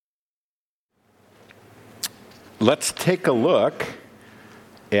Let's take a look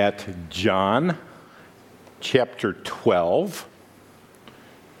at John chapter 12.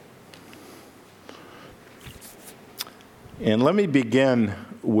 And let me begin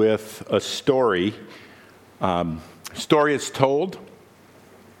with a story. Story is told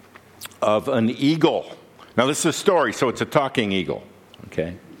of an eagle. Now, this is a story, so it's a talking eagle,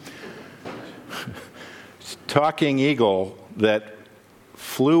 okay? It's a talking eagle that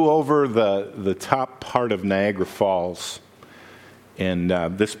flew over the top part of Niagara Falls. And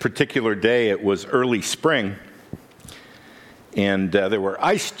this particular day, it was early spring. And there were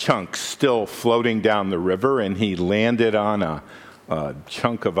ice chunks still floating down the river, and he landed on a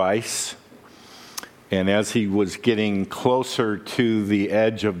chunk of ice. And as he was getting closer to the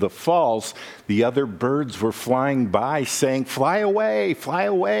edge of the falls, the other birds were flying by saying, fly away,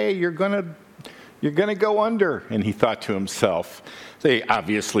 you're gonna go under. And he thought to himself, they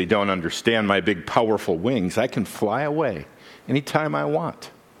obviously don't understand my big powerful wings. I can fly away anytime I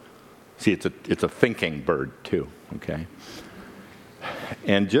want. See, it's a thinking bird too, okay?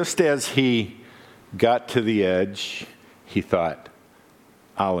 And just as he got to the edge, he thought,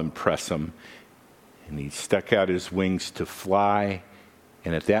 I'll impress him. And he stuck out his wings to fly.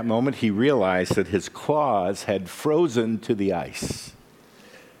 And at that moment, he realized that his claws had frozen to the ice.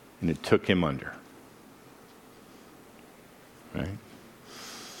 And it took him under. Right?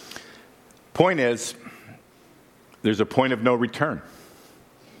 Point is, there's a point of no return.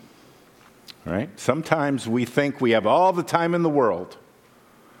 Right? Sometimes we think we have all the time in the world,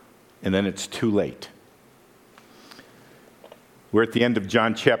 and then it's too late. We're at the end of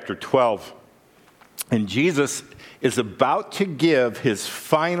John chapter 12, and Jesus is about to give his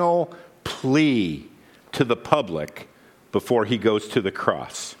final plea to the public before he goes to the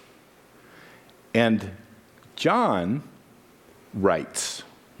cross. And John writes,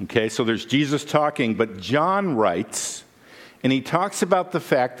 okay, so there's Jesus talking, but John writes, and he talks about the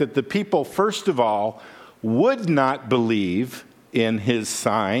fact that the people, first of all, would not believe in his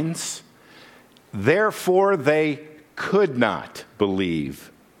signs, therefore they could not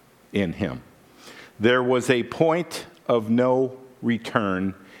believe in him. There was a point of no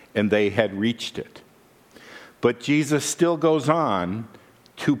return, and they had reached it. But Jesus still goes on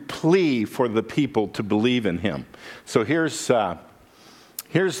to plea for the people to believe in him. So here's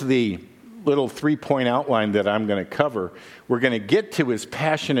the little 3-point outline that I'm going to cover. We're going to get to his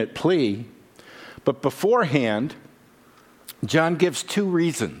passionate plea, but beforehand, John gives 2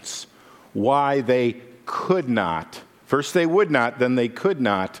 reasons why they could not. First, they would not, then they could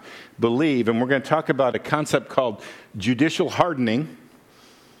not believe. And we're going to talk about a concept called judicial hardening.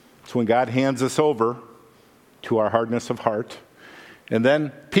 It's when God hands us over to our hardness of heart. And then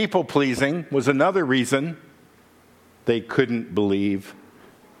people-pleasing was another reason they couldn't believe.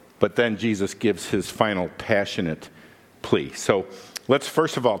 But then Jesus gives his final passionate plea. So let's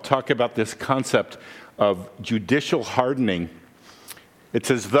first of all talk about this concept of judicial hardening. It's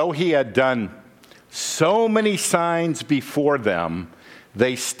as though he had done so many signs before them,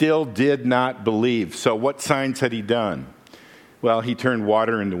 they still did not believe. So what signs had he done? Well, he turned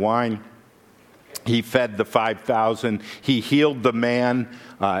water into wine. He fed the 5,000. He healed the man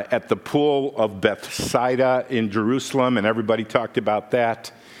at the pool of Bethsaida in Jerusalem, and everybody talked about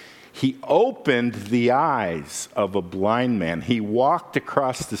that. He opened the eyes of a blind man. He walked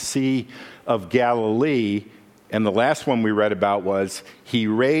across the Sea of Galilee, and the last one we read about was he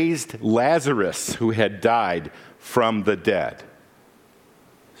raised Lazarus, who had died, from the dead.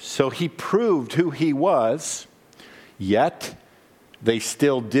 So he proved who he was, yet they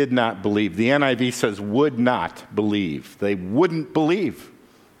still did not believe. The NIV says would not believe. They wouldn't believe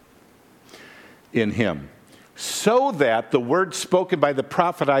in him. So that the word spoken by the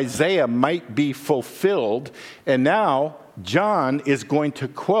prophet Isaiah might be fulfilled. And now John is going to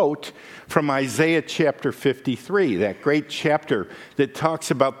quote from Isaiah chapter 53, that great chapter that talks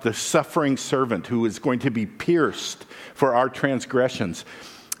about the suffering servant who is going to be pierced for our transgressions.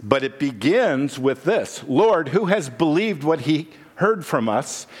 But it begins with this: Lord, who has believed what he heard from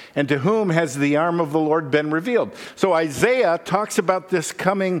us, and to whom has the arm of the Lord been revealed? So Isaiah talks about this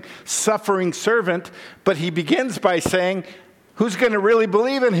coming suffering servant, but he begins by saying, who's going to really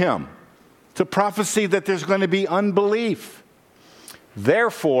believe in him? It's a prophecy that there's going to be unbelief.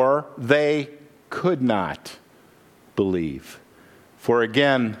 Therefore, they could not believe. For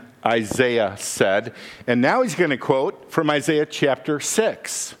again, Isaiah said, and now he's going to quote from Isaiah chapter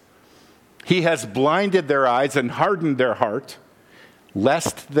 6. He has blinded their eyes and hardened their heart,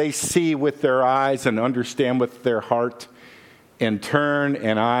 lest they see with their eyes and understand with their heart and turn,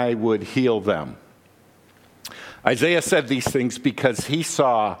 and I would heal them. Isaiah said these things because he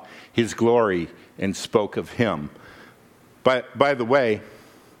saw his glory and spoke of him. But by the way,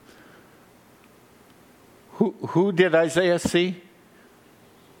 who did Isaiah see?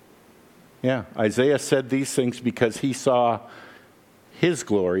 Yeah, Isaiah said these things because he saw his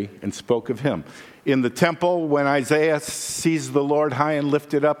glory and spoke of him. In the temple, when Isaiah sees the Lord high and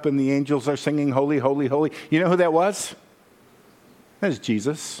lifted up and the angels are singing, holy, holy, holy, you know who that was? That's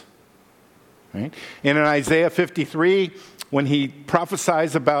Jesus. Right? And in Isaiah 53, when he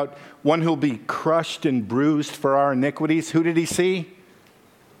prophesies about one who will be crushed and bruised for our iniquities, who did he see?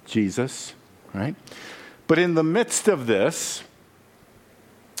 Jesus. Right? But in the midst of this,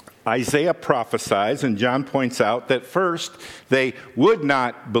 Isaiah prophesies, and John points out that first they would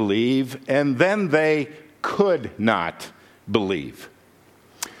not believe, and then they could not believe.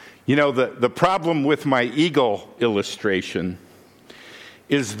 You know, the problem with my eagle illustration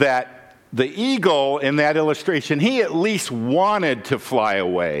is that the eagle in that illustration, he at least wanted to fly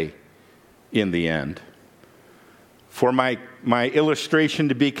away in the end. For my illustration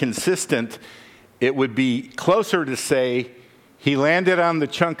to be consistent, it would be closer to say, he landed on the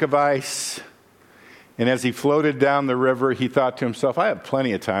chunk of ice, and as he floated down the river, he thought to himself, I have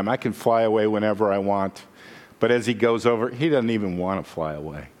plenty of time. I can fly away whenever I want. But as he goes over, he doesn't even want to fly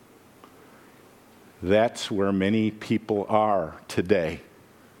away. That's where many people are today.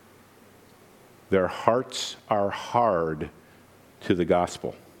 Their hearts are hard to the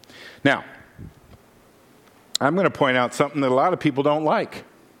gospel. Now, I'm going to point out something that a lot of people don't like.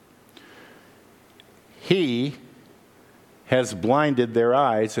 He has blinded their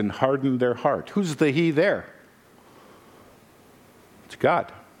eyes and hardened their heart. Who's the he there? It's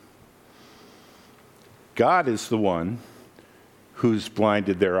God. God is the one who's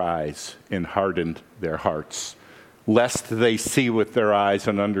blinded their eyes and hardened their hearts, lest they see with their eyes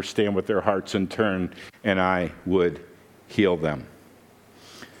and understand with their hearts and turn, and I would heal them.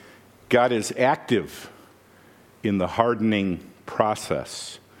 God is active in the hardening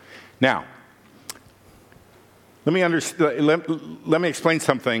process. Now, let me explain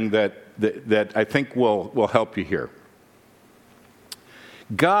something that I think will help you here.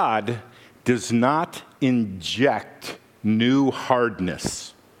 God does not inject new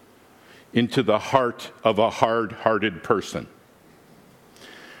hardness into the heart of a hard-hearted person.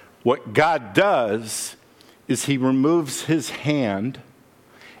 What God does is he removes his hand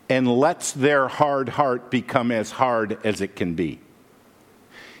and lets their hard heart become as hard as it can be.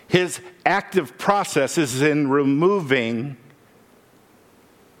 His active process is in removing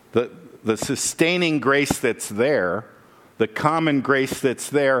the sustaining grace that's there, the common grace that's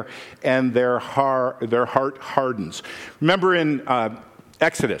there, and their heart hardens. Remember in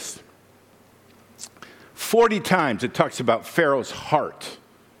Exodus, 40 times it talks about Pharaoh's heart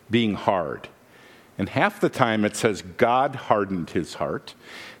being hard. And half the time it says God hardened his heart.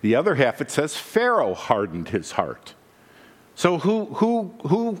 The other half it says Pharaoh hardened his heart. So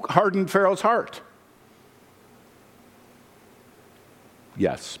who hardened Pharaoh's heart?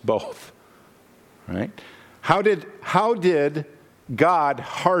 Yes, both. Right? How did God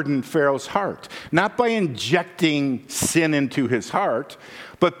harden Pharaoh's heart? Not by injecting sin into his heart,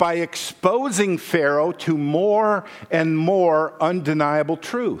 but by exposing Pharaoh to more and more undeniable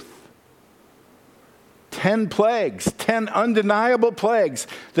truth. 10 plagues, 10 undeniable plagues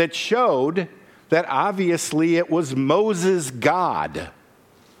that showed that obviously it was Moses' God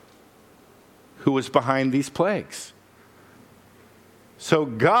who was behind these plagues. So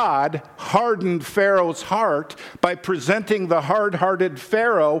God hardened Pharaoh's heart by presenting the hard-hearted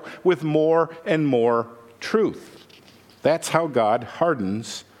Pharaoh with more and more truth. That's how God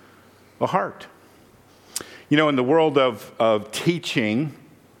hardens a heart. You know, in the world of teaching,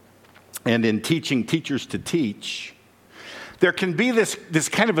 and in teaching teachers to teach, there can be this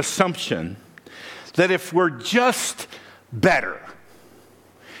kind of assumption that if we're just better,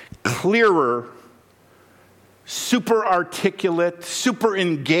 clearer, super articulate, super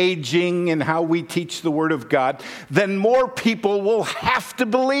engaging in how we teach the Word of God, then more people will have to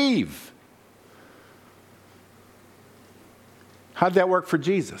believe. How'd that work for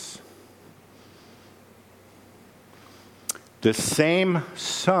Jesus? The same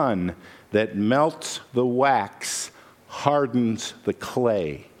sun that melts the wax hardens the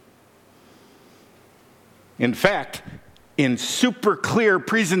clay. In fact, in super clear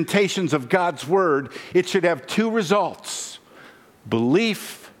presentations of God's Word, it should have two results: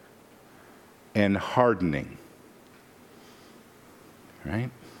 belief and hardening. Right?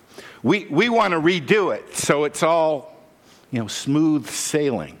 We want to redo it so it's all, smooth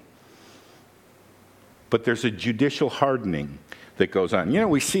sailing. But there's a judicial hardening that goes on.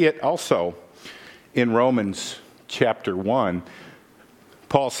 We see it also in Romans chapter 1,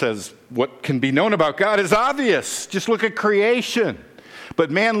 Paul says, what can be known about God is obvious. Just look at creation. But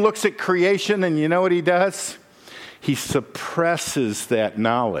man looks at creation, and you know what he does? He suppresses that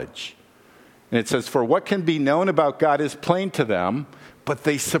knowledge. And it says, for what can be known about God is plain to them, but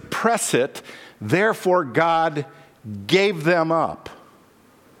they suppress it. Therefore, God gave them up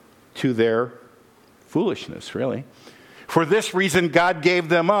to their foolishness, really. For this reason, God gave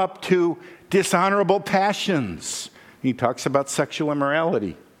them up to dishonorable passions. He talks about sexual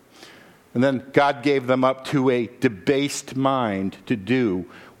immorality. And then God gave them up to a debased mind to do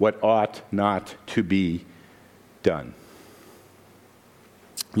what ought not to be done.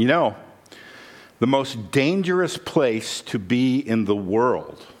 You know, the most dangerous place to be in the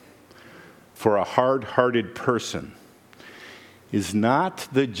world for a hard-hearted person is not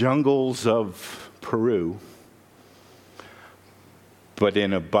the jungles of Peru, but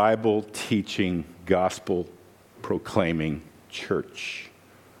in a Bible-teaching, gospel-proclaiming church.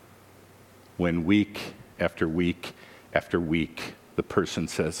 When week after week after week, the person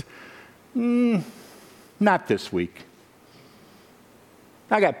says, not this week.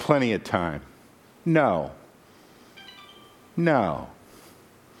 I got plenty of time. No. Now,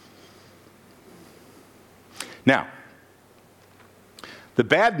 the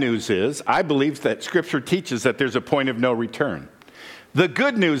bad news is, I believe that Scripture teaches that there's a point of no return. The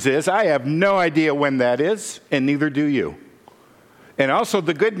good news is, I have no idea when that is, and neither do you. And also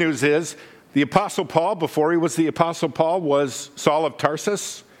the good news is, the Apostle Paul, before he was the Apostle Paul, was Saul of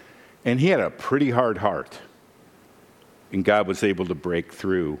Tarsus, and he had a pretty hard heart. And God was able to break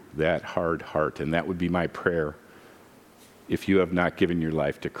through that hard heart, and that would be my prayer if you have not given your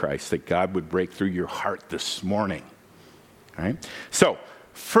life to Christ, that God would break through your heart this morning. All right? So,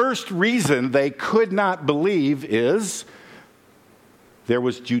 first reason they could not believe is there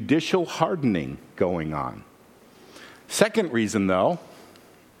was judicial hardening going on. Second reason, though,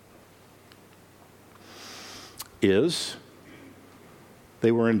 is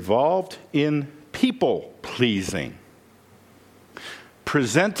they were involved in people-pleasing.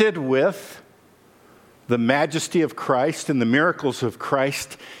 Presented with the majesty of Christ and the miracles of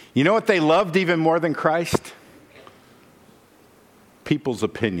Christ, you know what they loved even more than Christ? People's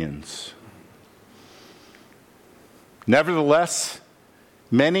opinions. Nevertheless,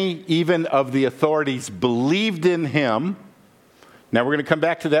 many even of the authorities believed in him. Now we're going to come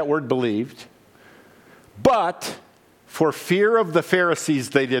back to that word believed. But for fear of the Pharisees,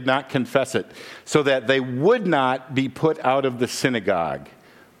 they did not confess it, so that they would not be put out of the synagogue.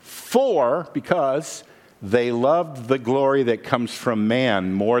 Because they loved the glory that comes from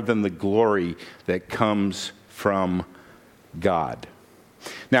man more than the glory that comes from God.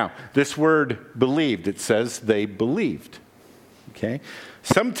 Now, this word believed, it says they believed. Okay?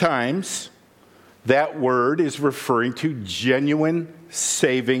 Sometimes that word is referring to genuine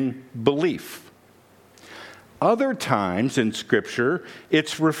saving belief. Other times in Scripture,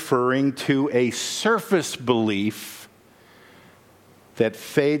 it's referring to a surface belief that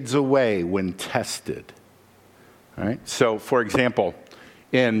fades away when tested. All right? So, for example,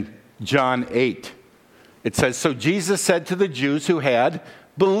 in John 8, it says, so Jesus said to the Jews who had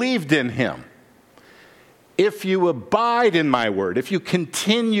believed in him, if you abide in my word, if you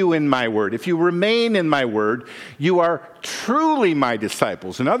continue in my word, if you remain in my word, you are truly my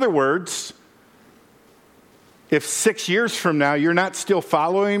disciples. In other words, if 6 years from now you're not still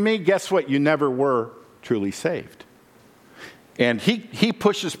following me, guess what? You never were truly saved. And he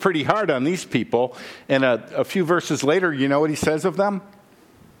pushes pretty hard on these people. And a few verses later, you know what he says of them?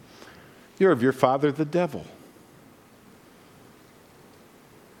 You're of your father, the devil.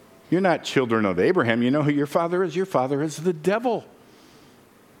 You're not children of Abraham. You know who your father is? Your father is the devil.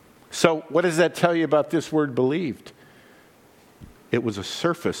 So what does that tell you about this word believed? It was a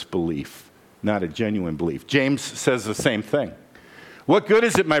surface belief, not a genuine belief. James says the same thing. What good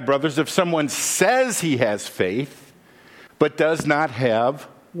is it, my brothers, if someone says he has faith, but does not have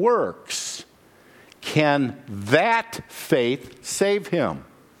works? Can that faith save him?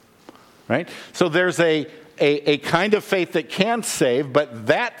 Right? So there's a kind of faith that can save, but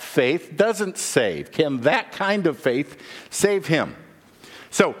that faith doesn't save. Can that kind of faith save him?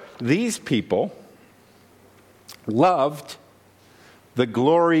 So these people loved the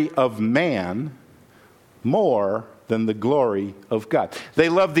glory of man more than the glory of God. They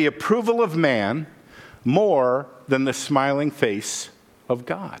loved the approval of man more than the smiling face of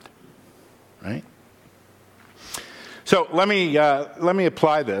God. Right? So let me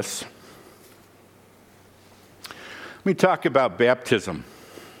apply this. Let me talk about baptism.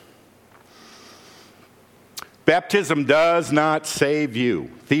 Baptism does not save you.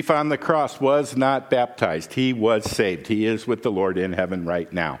 Thief on the cross was not baptized. He was saved. He is with the Lord in heaven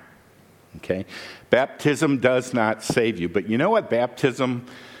right now. Okay? Baptism does not save you. But you know what baptism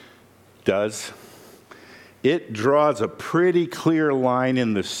does? It draws a pretty clear line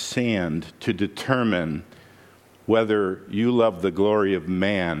in the sand to determine whether you love the glory of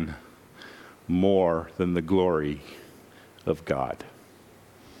man more than the glory of God.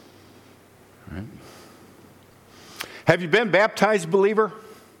 All right? Have you been baptized, believer?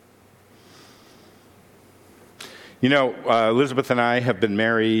 You know, Elizabeth and I have been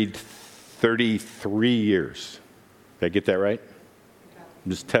married 33 years. Did I get that right?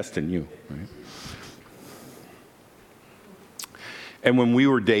 I'm just testing you. Right? And when we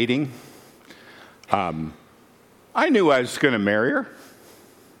were dating, I knew I was going to marry her.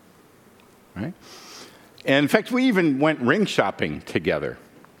 Right? And in fact, we even went ring shopping together.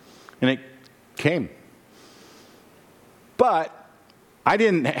 And it came. But I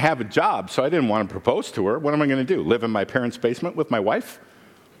didn't have a job, so I didn't want to propose to her. What am I going to do? Live in my parents' basement with my wife?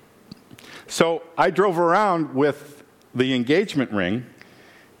 So I drove around with the engagement ring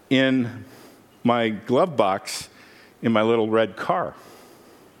in my glove box in my little red car.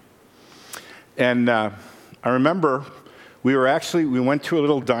 And I remember we went to a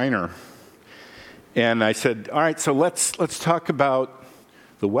little diner. And I said, all right, so let's talk about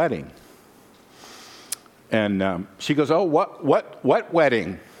the wedding. And she goes, oh, what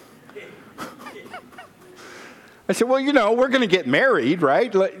wedding? I said, well, you know, we're going to get married,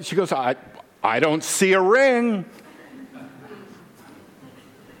 right? She goes, I don't see a ring.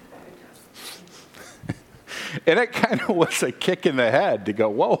 And it kind of was a kick in the head to go,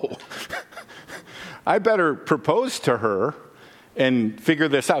 whoa, I better propose to her and figure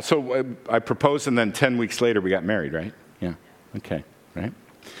this out. So I proposed, and then 10 weeks later we got married, right? Yeah, okay, right?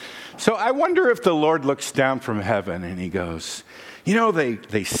 So I wonder if the Lord looks down from heaven and he goes, you know,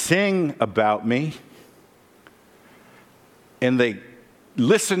 they sing about me, and they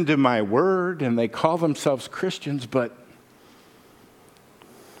listen to my word, and they call themselves Christians, but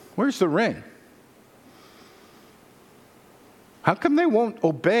where's the ring? How come they won't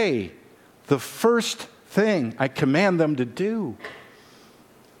obey the first thing I command them to do?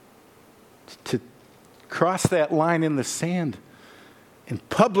 To cross that line in the sand and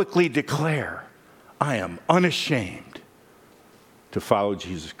publicly declare, I am unashamed to follow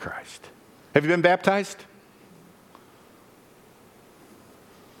Jesus Christ. Have you been baptized?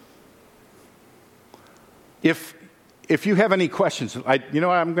 If you have any questions,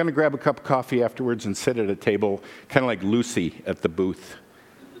 I'm going to grab a cup of coffee afterwards and sit at a table, kind of like Lucy at the booth,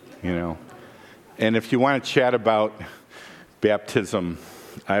 you know. And if you want to chat about baptism,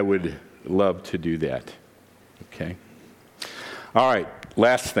 I would love to do that. Okay? All right,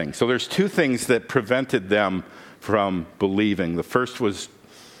 last thing. So there's two things that prevented them from believing. The first was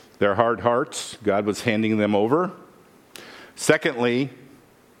their hard hearts. God was handing them over. Secondly,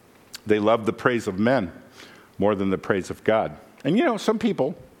 they loved the praise of men more than the praise of God. And you know, some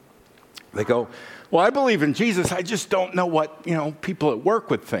people, they go, well, I believe in Jesus, I just don't know what, people at work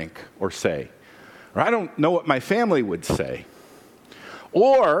would think or say. Or I don't know what my family would say.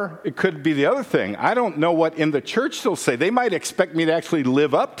 Or it could be the other thing. I don't know what in the church they'll say. They might expect me to actually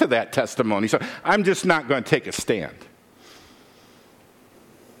live up to that testimony. So I'm just not going to take a stand.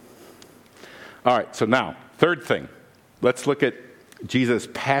 All right, so now, third thing. Let's look at Jesus'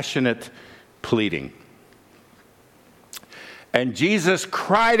 passionate pleading. And Jesus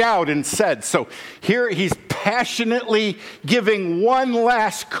cried out and said, so here he's passionately giving one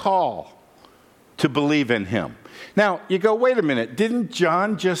last call to believe in him. Now, you go, wait a minute, didn't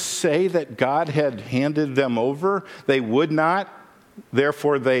John just say that God had handed them over? They would not,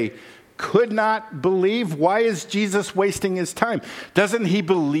 therefore they could not believe? Why is Jesus wasting his time? Doesn't he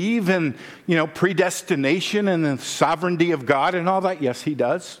believe in, predestination and the sovereignty of God and all that? Yes, he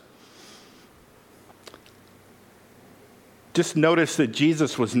does. Just notice that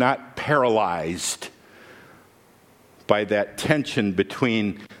Jesus was not paralyzed by that tension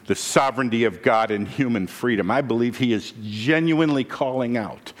between the sovereignty of God and human freedom. I believe he is genuinely calling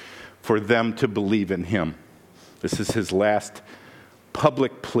out for them to believe in him. This is his last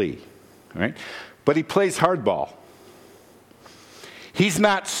public plea, right? But he plays hardball. He's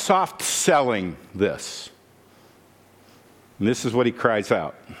not soft selling this. And this is what he cries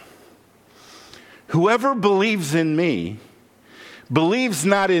out. Whoever believes in me believes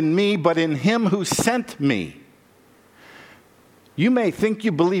not in me, but in him who sent me. You may think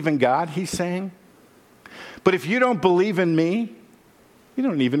you believe in God, he's saying, but if you don't believe in me, you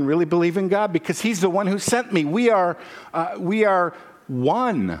don't even really believe in God, because he's the one who sent me. We are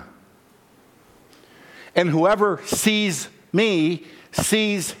one. And whoever sees me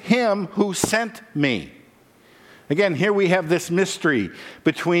sees him who sent me. Again, here we have this mystery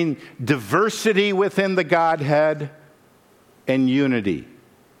between diversity within the Godhead and unity.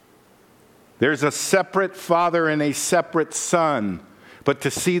 There's a separate Father and a separate Son. But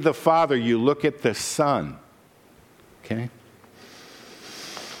to see the Father, you look at the Son. Okay?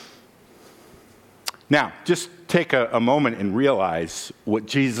 Now, just take a moment and realize what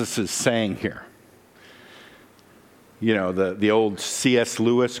Jesus is saying here. You know, the old C.S.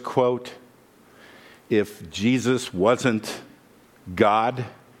 Lewis quote, if Jesus wasn't God,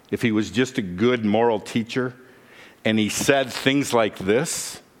 if he was just a good moral teacher, and he said things like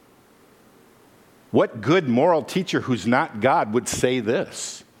this, what good moral teacher who's not God would say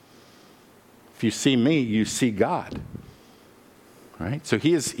this? If you see me, you see God. Right? So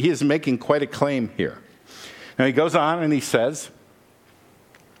he is making quite a claim here. Now he goes on and he says,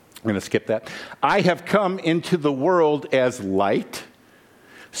 I'm going to skip that. I have come into the world as light,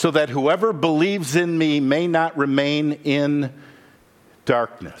 so that whoever believes in me may not remain in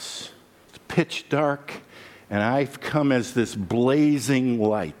darkness. It's pitch dark, and I've come as this blazing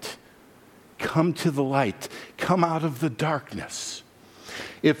light. Come to the light. Come out of the darkness.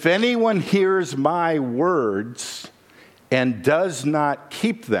 If anyone hears my words and does not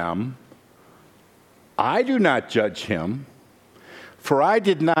keep them, I do not judge him, for I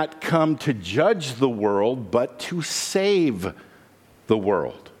did not come to judge the world, but to save the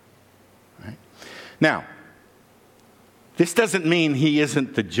world. Right? Now, this doesn't mean he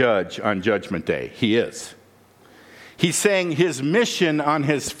isn't the judge on Judgment Day. He is. He's saying his mission on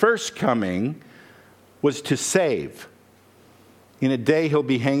his first coming was to save. In a day, he'll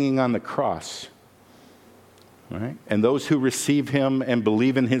be hanging on the cross. Right? And those who receive him and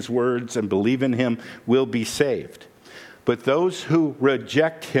believe in his words and believe in him will be saved. But those who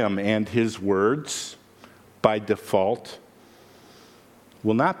reject him and his words, by default,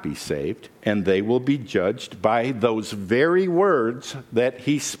 will not be saved, and they will be judged by those very words that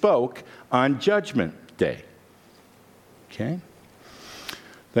he spoke on Judgment Day. Okay?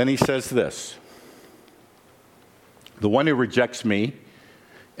 Then he says this, the one who rejects me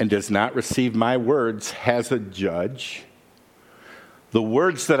and does not receive my words has a judge. The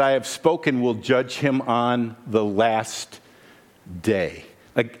words that I have spoken will judge him on the last day.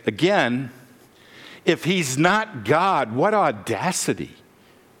 Again, if he's not God, what audacity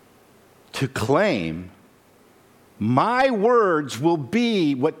to claim my words will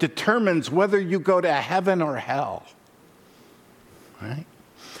be what determines whether you go to heaven or hell. Right?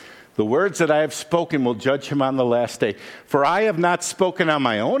 The words that I have spoken will judge him on the last day. For I have not spoken on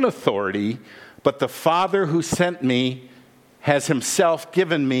my own authority, but the Father who sent me has himself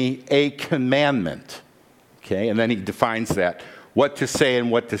given me a commandment. Okay, and then he defines that, what to say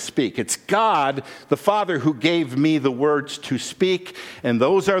and what to speak. It's God, the Father, who gave me the words to speak, and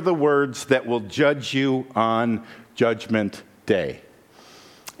those are the words that will judge you on Judgment Day.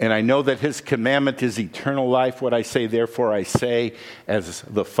 And I know that his commandment is eternal life. What I say, therefore, I say, as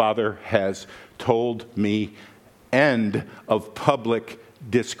the Father has told me. End of public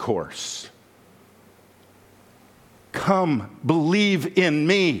discourse. Come, believe in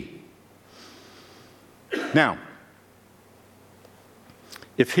me. Now,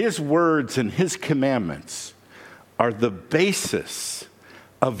 if his words and his commandments are the basis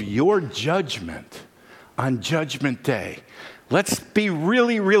of your judgment on Judgment Day, let's be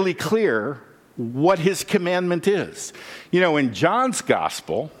really, really clear what his commandment is. You know, in John's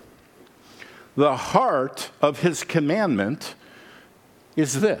gospel, the heart of his commandment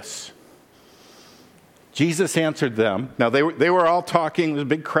is this. Jesus answered them. Now, they were all talking, there's a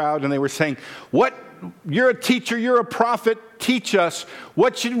big crowd, and they were saying, "What? You're a teacher, you're a prophet, teach us.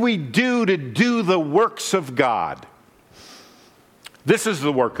 What should we do to do the works of God?" This is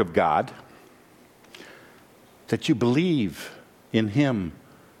the work of God, that you believe in him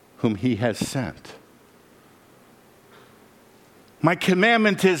whom he has sent. My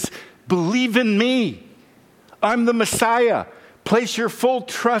commandment is, believe in me. I'm the Messiah. Place your full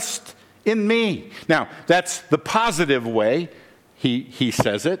trust in me. Now, that's the positive way he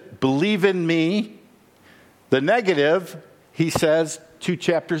says it. Believe in me. The negative, he says 2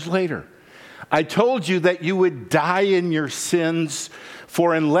 chapters later. I told you that you would die in your sins,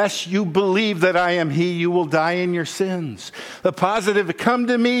 for unless you believe that I am he, you will die in your sins. The positive, come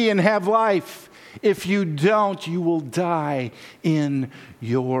to me and have life. If you don't, you will die in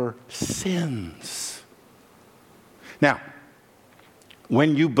your sins. Now,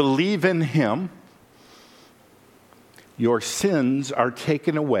 when you believe in him, your sins are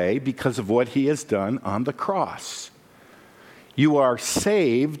taken away because of what he has done on the cross. You are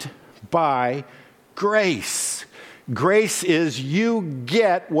saved by grace. Grace is you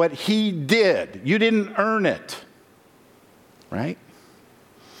get what he did. You didn't earn it. Right?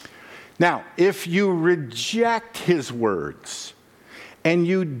 Now, if you reject his words and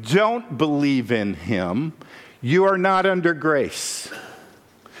you don't believe in him, you are not under grace.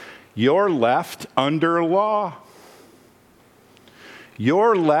 You're left under law.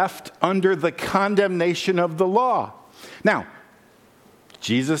 You're left under the condemnation of the law. Now,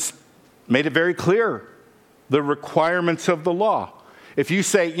 Jesus made it very clear, the requirements of the law. If you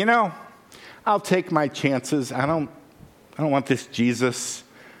say, I'll take my chances. I don't want this Jesus.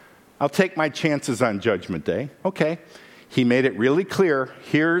 I'll take my chances on Judgment Day. Okay. He made it really clear.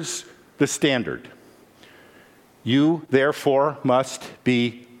 Here's the standard. You, therefore, must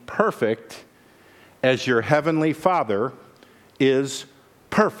be perfect as your heavenly Father is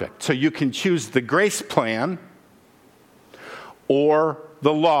perfect. So you can choose the grace plan or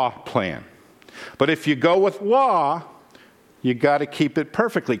the law plan. But if you go with law, you got to keep it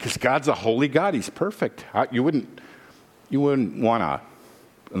perfectly because God's a holy God. He's perfect. You wouldn't want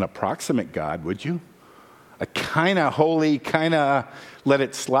an approximate God, would you? A kind of holy, kind of let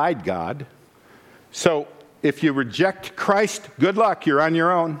it slide God. So if you reject Christ, good luck. You're on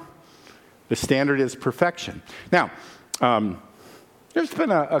your own. The standard is perfection. Now, there's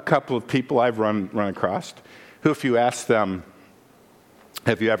been a couple of people I've run across who, if you ask them,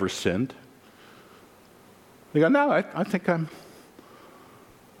 have you ever sinned? They go, no, I think I'm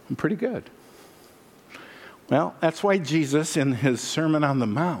pretty good. Well, that's why Jesus, in his Sermon on the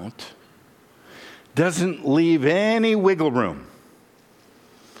Mount, doesn't leave any wiggle room.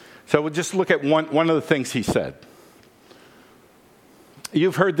 So we'll just look at one of the things he said.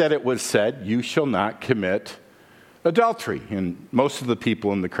 You've heard that it was said, you shall not commit adultery. And most of the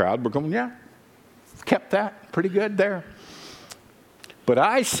people in the crowd were going, yeah, kept that pretty good there. But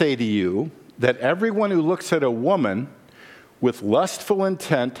I say to you that everyone who looks at a woman with lustful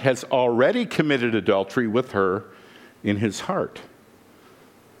intent has already committed adultery with her in his heart.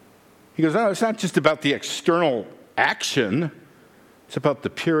 He goes, no, it's not just about the external action. It's about the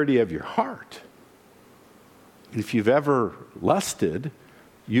purity of your heart. If you've ever lusted,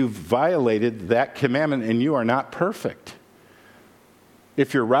 you've violated that commandment and you are not perfect.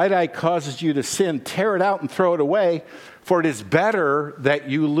 If your right eye causes you to sin, tear it out and throw it away, for it is better that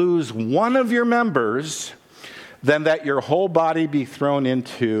you lose one of your members than that your whole body be thrown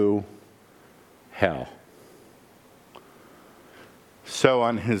into hell. So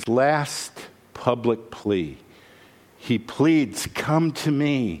on his last public plea, he pleads, come to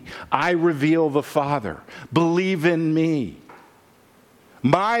me. I reveal the Father. Believe in me.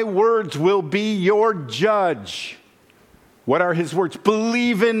 My words will be your judge. What are his words?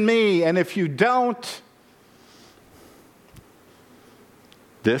 Believe in me. And if you don't,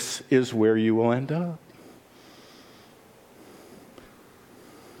 this is where you will end up.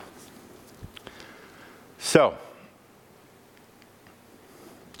 So,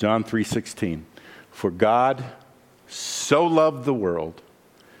 John 3:16, for God so loved the world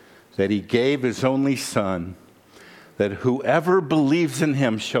that he gave his only Son, that whoever believes in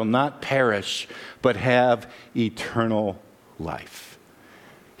him shall not perish, but have eternal life.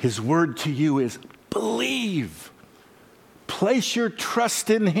 His word to you is believe. Place your trust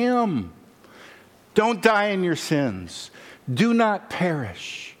in him. Don't die in your sins. Do not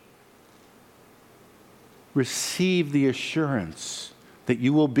perish. Receive the assurance that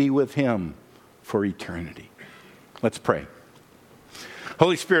you will be with him for eternity. Let's pray.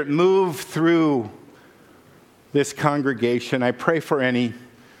 Holy Spirit, move through this congregation. I pray for any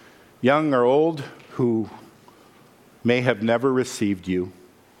young or old who may have never received you.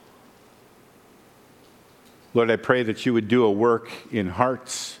 Lord, I pray that you would do a work in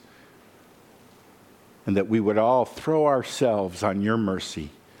hearts and that we would all throw ourselves on your mercy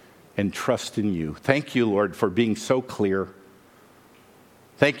and trust in you. Thank you, Lord, for being so clear.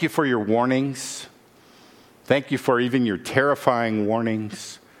 Thank you for your warnings. Thank you for even your terrifying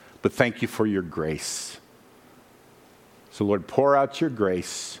warnings. But thank you for your grace. So, Lord, pour out your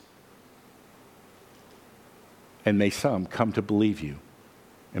grace. And may some come to believe you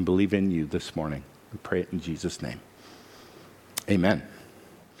and believe in you this morning. We pray it in Jesus' name. Amen.